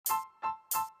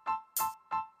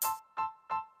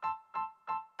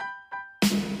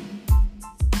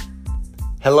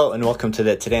Hello and welcome to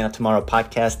the Today Not Tomorrow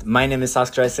podcast. My name is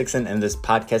Oscar Isaacson and this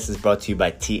podcast is brought to you by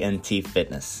TNT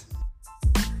Fitness.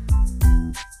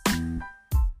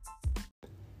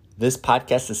 This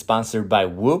podcast is sponsored by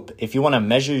Whoop. If you want to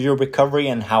measure your recovery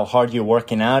and how hard you're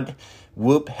working out,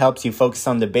 Whoop helps you focus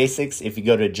on the basics. If you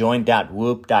go to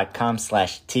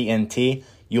join.whoop.com/TNT,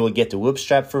 you will get the Whoop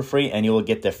strap for free and you will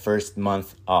get the first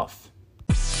month off.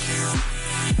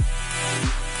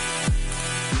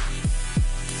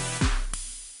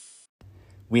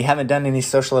 We haven't done any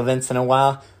social events in a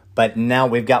while, but now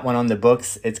we've got one on the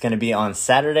books. It's going to be on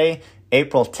Saturday,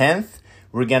 April 10th.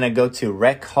 We're going to go to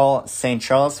Rec Hall, St.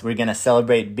 Charles. We're going to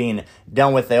celebrate being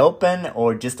done with the open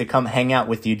or just to come hang out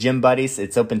with you gym buddies.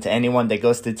 It's open to anyone that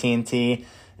goes to TNT,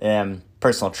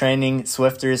 personal training,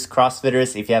 Swifters,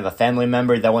 CrossFitters. If you have a family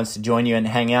member that wants to join you and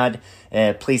hang out,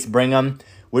 please bring them.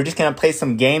 We're just going to play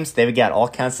some games. They've got all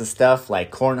kinds of stuff like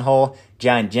cornhole,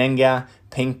 giant Jenga,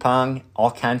 ping pong,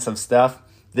 all kinds of stuff.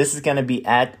 This is going to be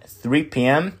at 3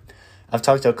 p.m. I've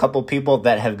talked to a couple people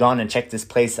that have gone and checked this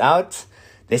place out.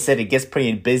 They said it gets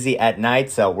pretty busy at night,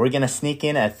 so we're going to sneak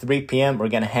in at 3 p.m. We're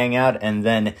going to hang out, and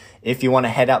then if you want to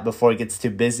head out before it gets too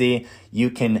busy, you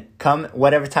can come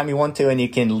whatever time you want to, and you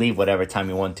can leave whatever time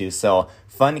you want to. So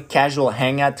fun, casual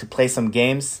hangout to play some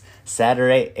games,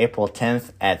 Saturday, April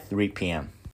 10th at 3 p.m.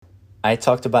 I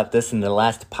talked about this in the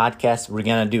last podcast. We're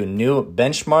going to do new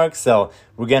benchmarks, so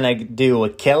we're going to do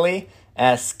Kelly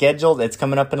as scheduled. It's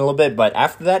coming up in a little bit, but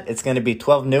after that, it's going to be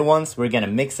 12 new ones. We're going to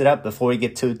mix it up before we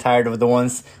get too tired of the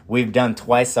ones we've done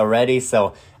twice already.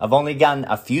 So I've only gotten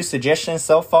a few suggestions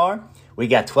so far. We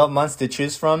got 12 months to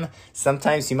choose from.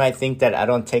 Sometimes you might think that I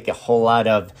don't take a whole lot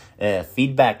of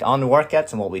feedback on the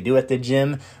workouts and what we do at the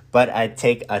gym, but I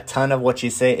take a ton of what you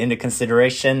say into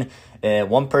consideration.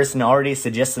 One person already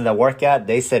suggested a workout.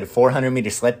 They said 400-meter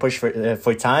sled push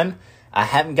for time. I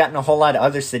haven't gotten a whole lot of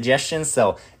other suggestions,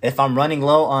 so if I'm running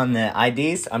low on the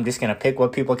IDs, I'm just going to pick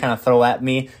what people kind of throw at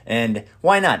me, and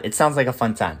why not? It sounds like a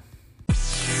fun time.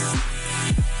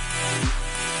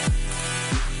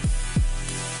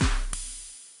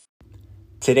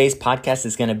 Today's podcast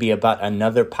is going to be about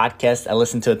another podcast. I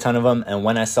listened to a ton of them, and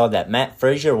when I saw that Matt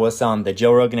Frazier was on the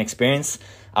Joe Rogan Experience,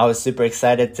 I was super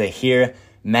excited to hear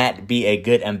Matt be a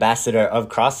good ambassador of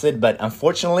CrossFit, but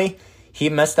unfortunately, he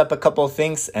messed up a couple of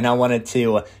things, and I wanted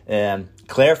to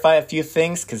clarify a few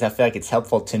things because I feel like it's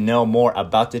helpful to know more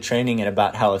about the training and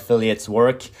about how affiliates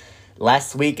work.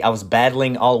 Last week, I was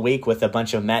battling all week with a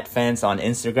bunch of Matt fans on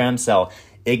Instagram, so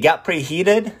it got pretty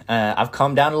heated. I've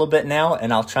calmed down a little bit now,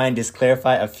 and I'll try and just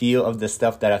clarify a few of the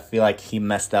stuff that I feel like he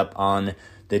messed up on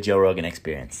the Joe Rogan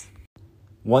Experience.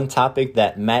 One topic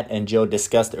that Matt and Joe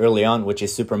discussed early on, which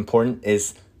is super important,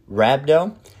 is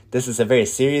rhabdo. This is a very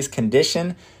serious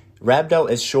condition. Rhabdo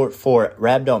is short for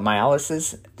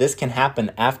rhabdomyolysis. This can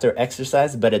happen after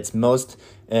exercise, but it's most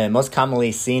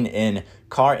commonly seen in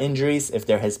car injuries if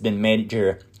there has been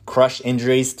major crush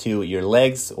injuries to your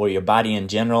legs or your body in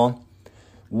general.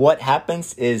 What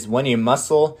happens is when your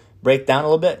muscle breaks down a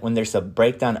little bit, when there's a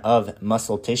breakdown of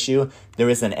muscle tissue, there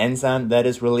is an enzyme that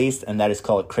is released, and that is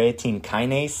called creatine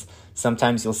kinase.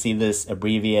 Sometimes you'll see this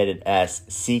abbreviated as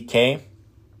CK.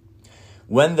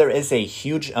 When there is a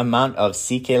huge amount of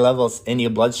CK levels in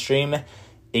your bloodstream,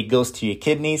 it goes to your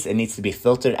kidneys. It needs to be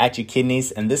filtered at your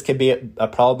kidneys, and this could be a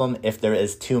problem if there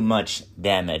is too much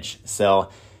damage. So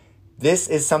this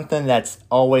is something that's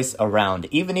always around.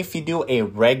 Even if you do a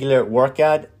regular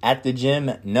workout at the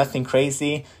gym, nothing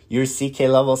crazy, your CK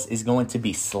levels is going to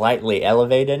be slightly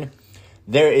elevated.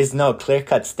 There is no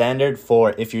clear-cut standard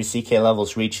for if your CK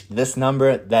levels reach this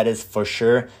number, that is for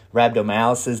sure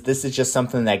rhabdomyolysis. This is just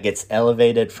something that gets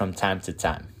elevated from time to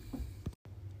time.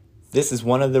 This is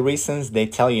one of the reasons they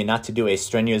tell you not to do a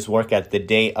strenuous workout the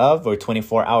day of or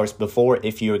 24 hours before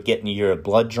if you're getting your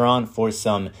blood drawn for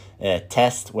some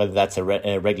test, whether that's a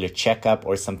regular checkup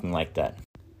or something like that.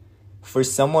 For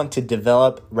someone to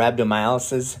develop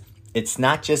rhabdomyolysis, it's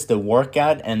not just the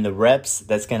workout and the reps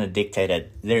that's going to dictate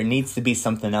it. There needs to be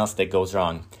something else that goes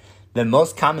wrong. The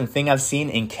most common thing I've seen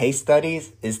in case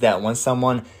studies is that when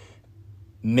someone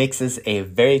mixes a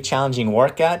very challenging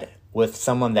workout with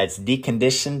someone that's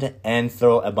deconditioned and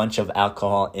throw a bunch of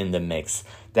alcohol in the mix.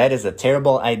 That is a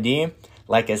terrible idea.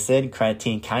 Like I said,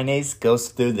 creatine kinase goes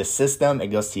through the system. It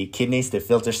goes to your kidneys to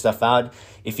filter stuff out.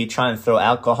 If you try and throw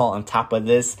alcohol on top of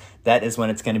this, that is when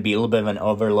it's going to be a little bit of an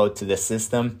overload to the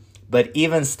system. But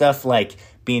even stuff like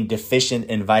being deficient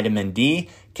in vitamin D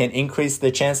can increase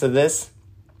the chance of this.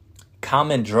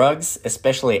 Common drugs,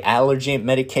 especially allergy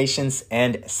medications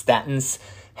and statins,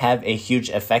 have a huge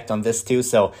effect on this too.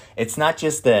 So it's not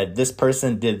just that this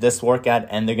person did this workout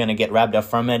and they're going to get wrapped up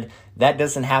from it. That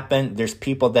doesn't happen. There's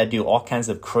people that do all kinds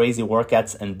of crazy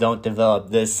workouts and don't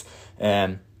develop this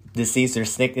disease or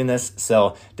sickness.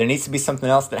 So there needs to be something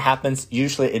else that happens.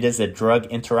 Usually it is a drug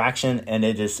interaction, and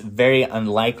it is very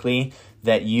unlikely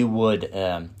that you would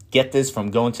get this from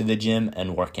going to the gym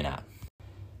and working out.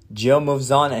 Joe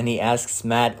moves on and he asks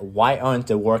Matt, why aren't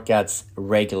the workouts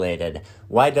regulated?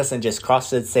 Why doesn't just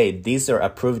CrossFit say these are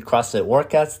approved CrossFit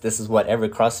workouts? This is what every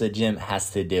CrossFit gym has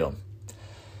to do.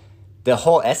 The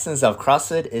whole essence of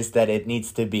CrossFit is that it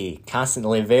needs to be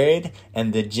constantly varied,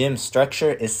 and the gym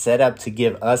structure is set up to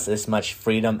give us as much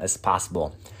freedom as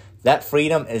possible. That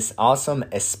freedom is awesome,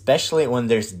 especially when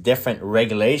there's different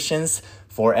regulations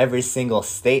for every single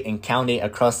state and county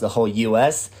across the whole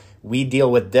US. We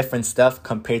deal with different stuff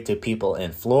compared to people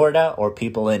in Florida or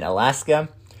people in Alaska.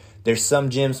 There's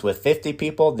some gyms with 50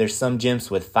 people. There's some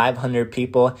gyms with 500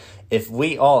 people. If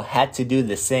we all had to do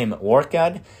the same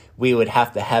workout, we would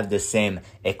have to have the same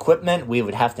equipment. We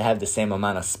would have to have the same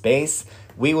amount of space.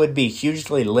 We would be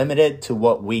hugely limited to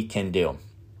what we can do.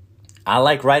 I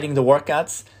like writing the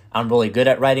workouts. I'm really good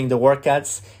at writing the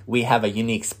workouts. We have a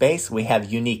unique space. We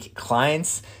have unique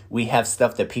clients. We have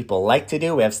stuff that people like to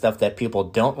do. We have stuff that people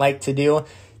don't like to do.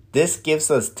 This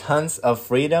gives us tons of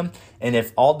freedom. And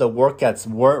if all the workouts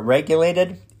were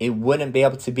regulated, it wouldn't be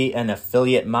able to be an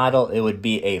affiliate model. It would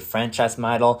be a franchise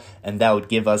model. And that would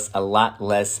give us a lot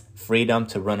less freedom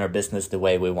to run our business the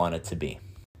way we want it to be.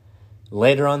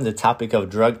 Later on, the topic of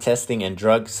drug testing and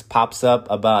drugs pops up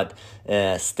about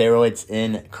steroids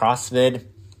in CrossFit.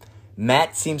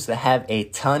 Matt seems to have a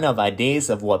ton of ideas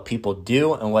of what people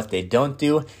do and what they don't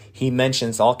do. He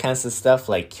mentions all kinds of stuff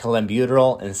like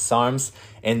clenbuterol and SARMs,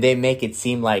 and they make it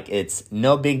seem like it's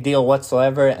no big deal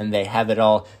whatsoever and they have it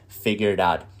all figured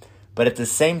out. But at the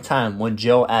same time, when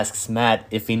Joe asks Matt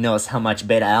if he knows how much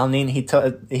beta-alanine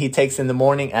he takes in the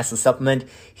morning as a supplement,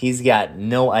 he's got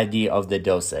no idea of the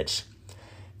dosage.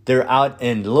 They're out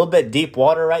in a little bit deep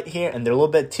water right here, and they're a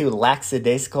little bit too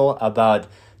lackadaisical about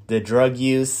the drug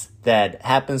use that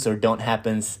happens or don't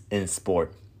happens in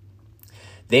sport.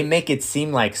 They make it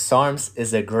seem like SARMs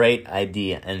is a great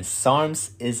idea, and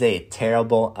SARMs is a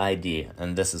terrible idea,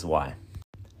 and this is why.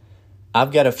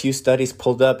 I've got a few studies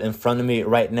pulled up in front of me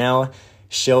right now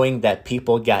showing that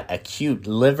people got acute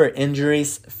liver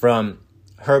injuries from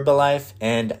Herbalife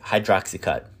and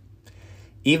Hydroxycut.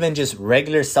 Even just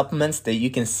regular supplements that you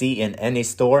can see in any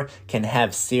store can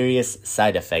have serious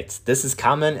side effects. This is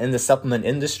common in the supplement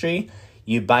industry.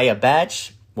 You buy a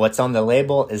batch, what's on the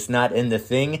label is not in the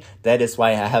thing. That is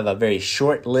why I have a very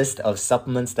short list of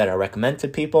supplements that I recommend to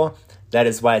people. That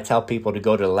is why I tell people to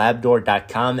go to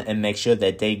labdoor.com and make sure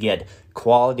that they get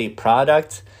quality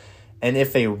product. And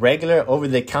if a regular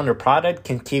over-the-counter product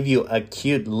can give you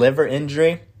acute liver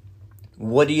injury,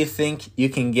 what do you think you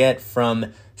can get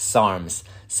from SARMs?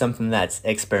 Something that's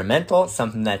experimental,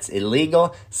 something that's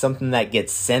illegal, something that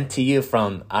gets sent to you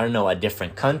from, a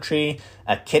different country,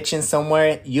 a kitchen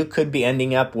somewhere. You could be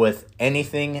ending up with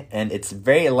anything, and it's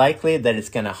very likely that it's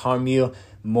going to harm you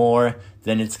more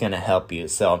than it's going to help you.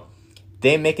 So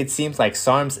they make it seem like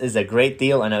SARMs is a great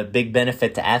deal and a big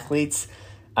benefit to athletes.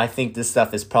 I think this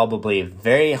stuff is probably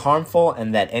very harmful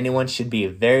and that anyone should be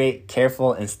very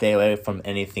careful and stay away from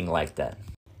anything like that.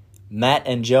 Matt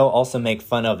and Joe also make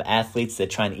fun of athletes that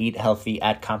try and eat healthy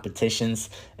at competitions,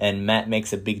 and Matt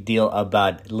makes a big deal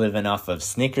about living off of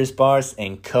Snickers bars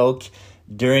and Coke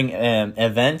during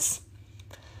events.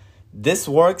 This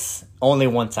works only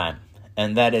one time,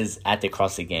 and that is at the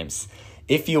CrossFit Games.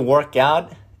 If you work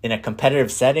out in a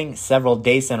competitive setting several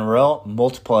days in a row,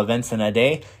 multiple events in a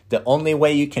day, the only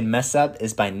way you can mess up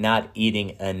is by not eating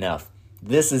enough.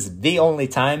 This is the only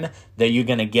time that you're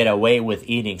going to get away with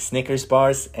eating Snickers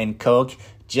bars and Coke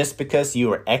just because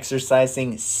you are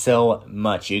exercising so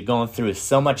much. You're going through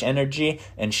so much energy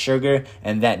and sugar,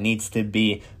 and that needs to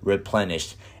be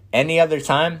replenished. Any other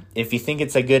time, if you think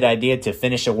it's a good idea to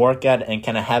finish a workout and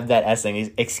kind of have that as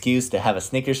an excuse to have a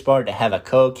Snickers bar, to have a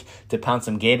Coke, to pound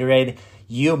some Gatorade,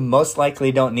 you most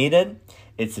likely don't need it.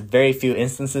 It's very few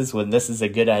instances when this is a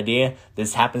good idea.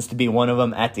 This happens to be one of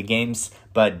them at the games,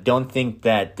 but don't think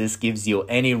that this gives you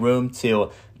any room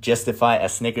to justify a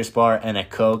Snickers bar and a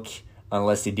Coke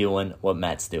unless you're doing what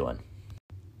Matt's doing.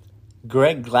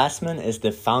 Greg Glassman is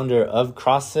the founder of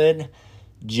CrossFit.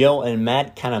 Joe and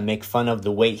Matt kind of make fun of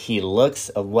the way he looks,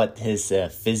 of what his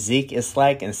physique is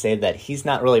like, and say that he's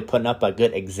not really putting up a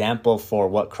good example for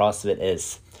what CrossFit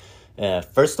is.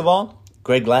 First of all,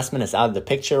 Greg Glassman is out of the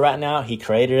picture right now. He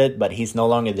created it, but he's no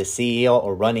longer the CEO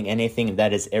or running anything.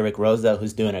 That is Eric Roza,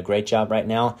 who's doing a great job right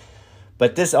now.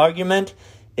 But this argument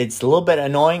It's a little bit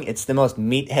annoying. It's the most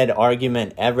meathead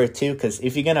argument ever too, because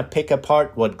if you're going to pick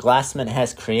apart what Glassman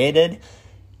has created,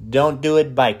 don't do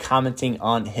it by commenting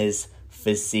on his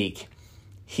physique.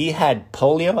 He had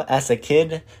polio as a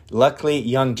kid. Luckily,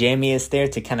 young Jamie is there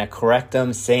to kind of correct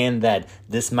him, saying that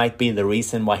this might be the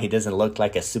reason why he doesn't look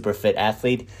like a super fit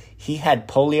athlete. He had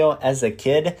polio as a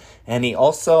kid, and he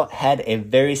also had a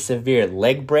very severe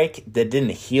leg break that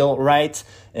didn't heal right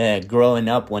growing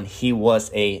up when he was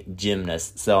a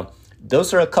gymnast. So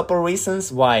those are a couple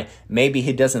reasons why maybe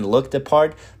he doesn't look the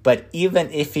part. But even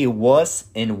if he was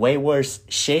in way worse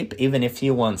shape, even if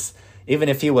he was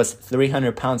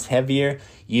 300 pounds heavier,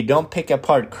 you don't pick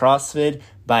apart CrossFit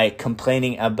by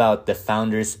complaining about the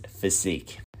founder's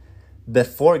physique.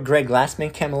 Before Greg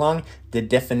Glassman came along, the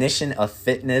definition of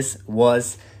fitness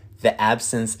was the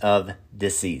absence of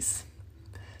disease.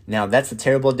 Now, that's a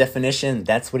terrible definition.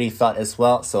 That's what he thought as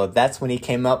well. So that's when he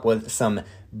came up with some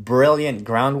brilliant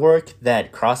groundwork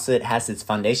that CrossFit has its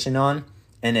foundation on,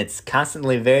 and it's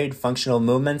constantly varied functional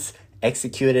movements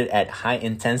executed at high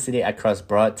intensity across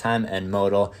broad time and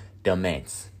modal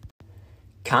domains.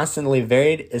 Constantly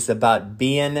varied is about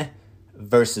being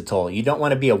versatile. You don't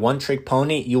want to be a one-trick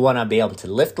pony. You want to be able to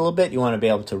lift a little bit. You want to be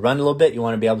able to run a little bit. You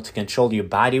want to be able to control your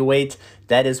body weight.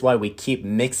 That is why we keep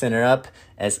mixing it up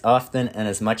as often and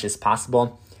as much as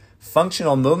possible.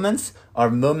 Functional movements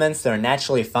are movements that are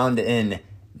naturally found in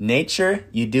nature.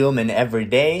 You do them in every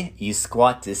day. You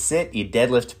squat to sit. You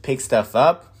deadlift to pick stuff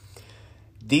up.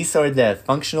 These are the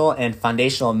functional and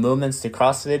foundational movements to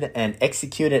CrossFit and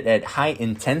executed at high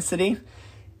intensity.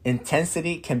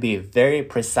 Intensity can be very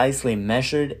precisely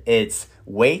measured. It's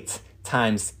weight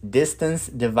times distance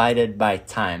divided by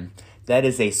time. That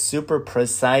is a super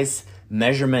precise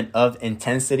measurement of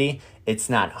intensity. It's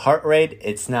not heart rate.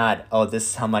 It's not, oh, this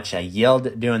is how much I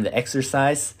yelled during the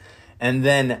exercise. And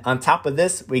then on top of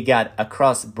this, we got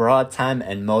across broad time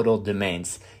and modal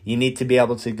domains. You need to be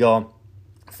able to go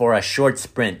for a short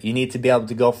sprint. You need to be able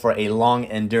to go for a long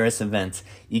endurance event.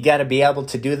 You got to be able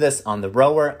to do this on the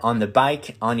rower, on the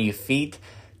bike, on your feet.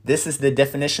 This is the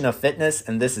definition of fitness,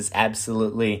 and this is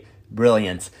absolutely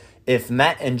brilliant. If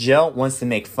Matt and Joe wants to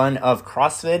make fun of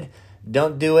CrossFit,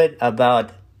 don't do it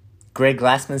about Greg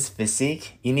Glassman's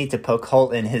physique. You need to poke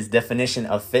hole in his definition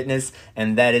of fitness,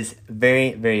 and that is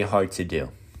very, very hard to do.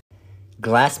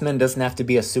 Glassman doesn't have to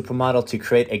be a supermodel to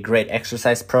create a great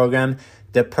exercise program.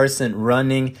 The person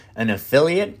running an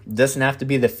affiliate doesn't have to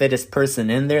be the fittest person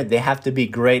in there. They have to be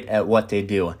great at what they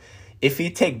do. If you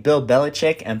take Bill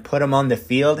Belichick and put him on the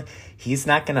field, he's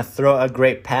not going to throw a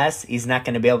great pass. He's not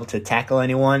going to be able to tackle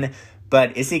anyone.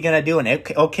 But is he going to do an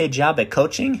okay job at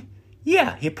coaching?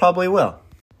 Yeah, he probably will.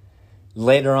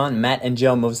 Later on, Matt and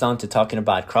Joe moves on to talking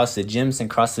about CrossFit gyms and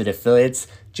CrossFit affiliates.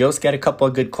 Joe's got a couple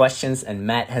of good questions, and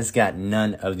Matt has got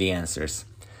none of the answers.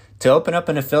 To open up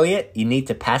an affiliate, you need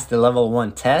to pass the level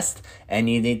 1 test, and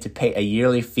you need to pay a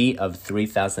yearly fee of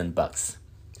 $3,000.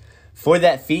 For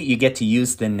that fee, you get to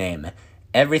use the name.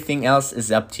 Everything else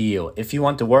is up to you. If you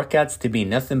want the workouts to be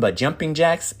nothing but jumping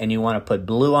jacks, and you want to put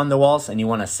blue on the walls, and you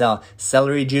want to sell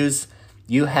celery juice,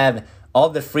 you have all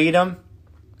the freedom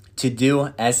to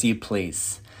do as you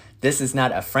please. This is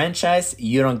not a franchise.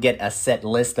 You don't get a set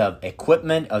list of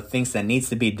equipment, of things that needs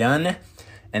to be done.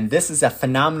 And this is a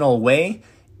phenomenal way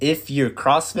if you're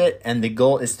CrossFit and the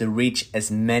goal is to reach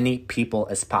as many people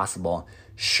as possible.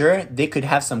 Sure, they could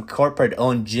have some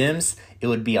corporate-owned gyms. It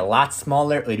would be a lot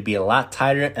smaller, it would be a lot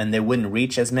tighter, and they wouldn't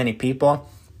reach as many people.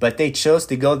 But they chose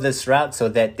to go this route so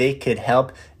that they could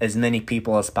help as many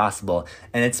people as possible.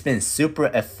 And it's been super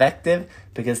effective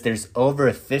because there's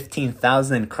over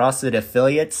 15,000 CrossFit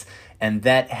affiliates, and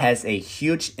that has a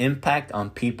huge impact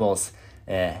on people's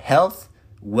health,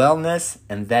 wellness,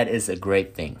 and that is a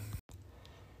great thing.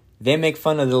 They make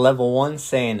fun of the level 1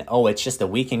 saying, oh, it's just a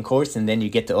weekend course and then you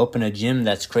get to open a gym.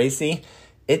 That's crazy.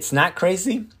 It's not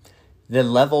crazy. The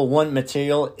level 1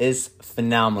 material is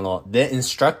phenomenal. The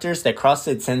instructors that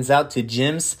CrossFit sends out to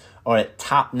gyms are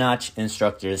top-notch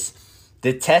instructors.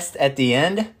 The test at the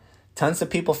end, tons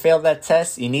of people fail that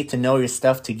test. You need to know your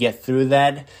stuff to get through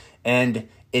that. And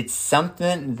it's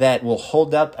something that will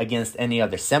hold up against any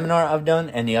other seminar I've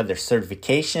done, any other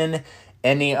certification,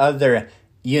 any other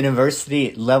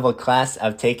university level class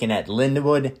I've taken at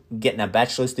Lindenwood, getting a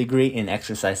bachelor's degree in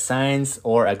exercise science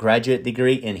or a graduate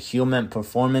degree in human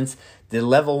performance. The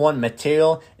level 1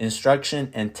 material, instruction,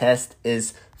 and test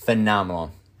is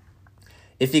phenomenal.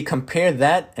 If you compare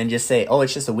that and just say, oh,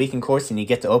 it's just a weekend course and you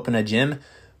get to open a gym,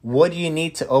 what do you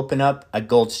need to open up a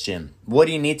Gold's Gym? What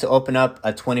do you need to open up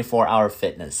a 24-hour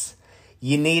fitness?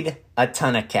 You need a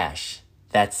ton of cash.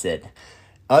 That's it.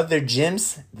 Other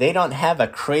gyms, they don't have a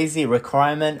crazy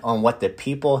requirement on what the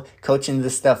people coaching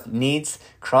this stuff needs.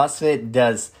 CrossFit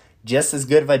does just as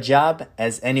good of a job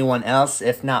as anyone else,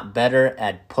 if not better,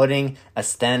 at putting a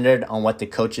standard on what the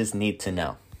coaches need to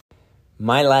know.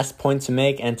 My last point to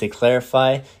make and to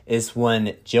clarify is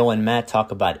when Joe and Matt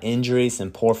talk about injuries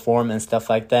and poor form and stuff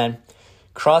like that.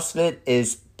 CrossFit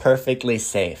is perfectly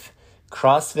safe.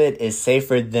 CrossFit is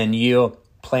safer than you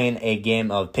playing a game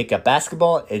of pickup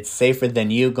basketball. It's safer than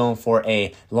you going for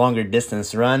a longer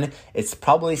distance run. It's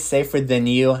probably safer than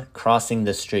you crossing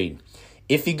the street.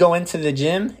 If you go into the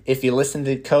gym, if you listen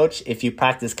to the coach, if you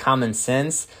practice common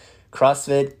sense,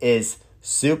 CrossFit is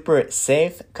super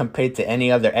safe compared to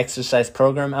any other exercise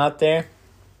program out there.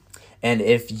 And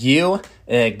if you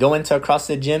go into a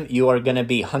CrossFit gym, you are going to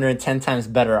be 110 times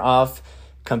better off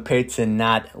compared to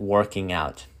not working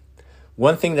out.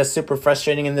 One thing that's super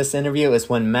frustrating in this interview is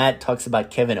when Matt talks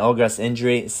about Kevin Ogra's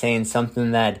injury, saying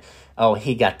something that,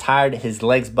 he got tired, his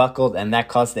legs buckled, and that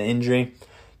caused the injury.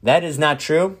 That is not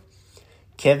true.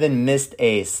 Kevin missed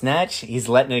a snatch. He's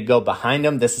letting it go behind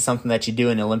him. This is something that you do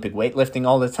in Olympic weightlifting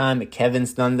all the time.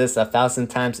 Kevin's done this 1,000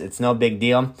 times. It's no big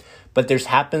deal. But there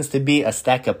happens to be a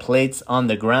stack of plates on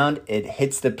the ground. It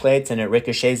hits the plates and it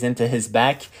ricochets into his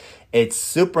back. It's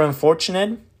super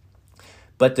unfortunate.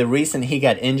 But the reason he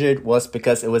got injured was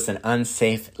because it was an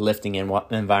unsafe lifting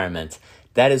environment.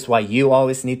 That is why you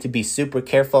always need to be super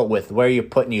careful with where you're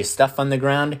putting your stuff on the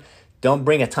ground. Don't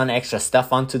bring a ton of extra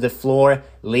stuff onto the floor.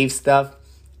 Leave stuff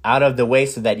out of the way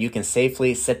so that you can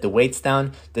safely set the weights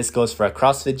down. This goes for a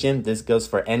CrossFit gym. This goes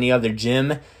for any other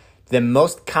gym. The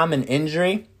most common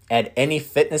injury at any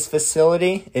fitness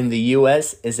facility in the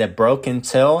US is a broken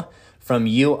toe from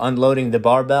you unloading the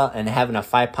barbell and having a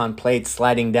 5-pound plate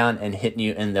sliding down and hitting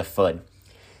you in the foot.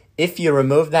 If you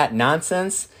remove that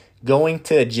nonsense, going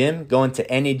to a gym, going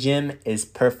to any gym is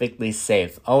perfectly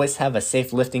safe. Always have a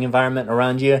safe lifting environment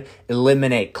around you.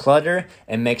 Eliminate clutter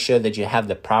and make sure that you have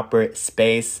the proper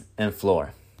space and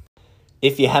floor.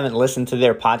 If you haven't listened to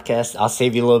their podcast, I'll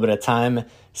save you a little bit of time.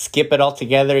 Skip it all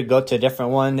together. Go to a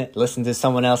different one. Listen to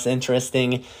someone else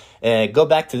interesting. Go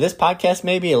back to this podcast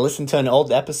maybe and listen to an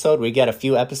old episode. We got a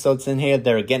few episodes in here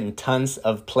that are getting tons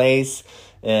of plays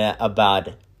about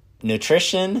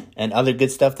nutrition and other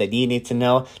good stuff that you need to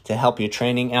know to help your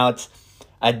training out.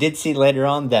 I did see later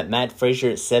on that Matt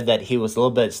Frazier said that he was a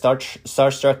little bit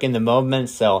starstruck in the moment,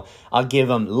 so I'll give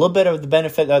him a little bit of the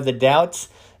benefit of the doubt.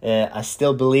 I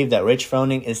still believe that Rich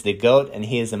Froning is the GOAT and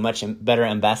he is a much better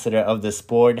ambassador of the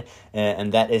sport,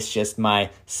 and that is just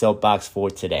my soapbox for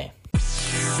today.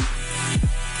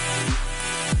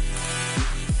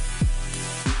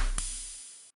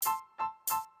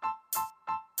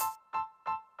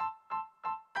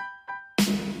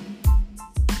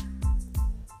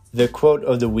 The quote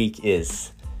of the week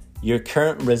is, "Your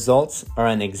current results are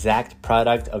an exact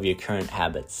product of your current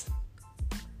habits."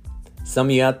 Some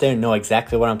of you out there know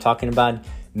exactly what I'm talking about.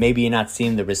 Maybe you're not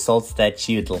seeing the results that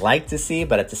you'd like to see,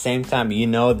 but at the same time, you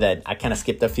know that I kind of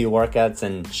skipped a few workouts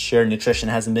and sure, nutrition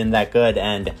hasn't been that good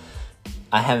and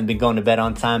I haven't been going to bed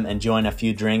on time, enjoying a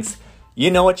few drinks.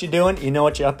 You know what you're doing. You know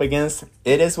what you're up against.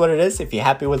 It is what it is. If you're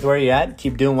happy with where you're at,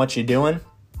 keep doing what you're doing.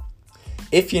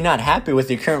 If you're not happy with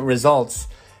your current results,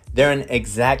 they're an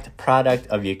exact product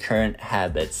of your current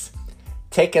habits.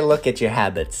 Take a look at your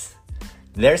habits.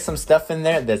 There's some stuff in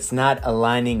there that's not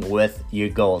aligning with your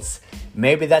goals.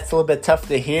 Maybe that's a little bit tough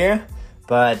to hear,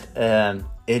 but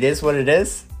it is what it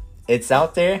is. It's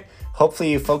out there.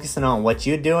 Hopefully you're focusing on what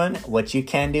you're doing, what you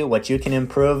can do, what you can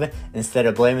improve, instead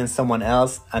of blaming someone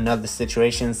else, another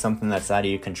situation, something that's out of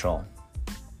your control.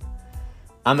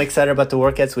 I'm excited about the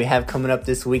workouts we have coming up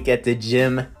this week at the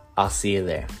gym. I'll see you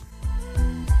there.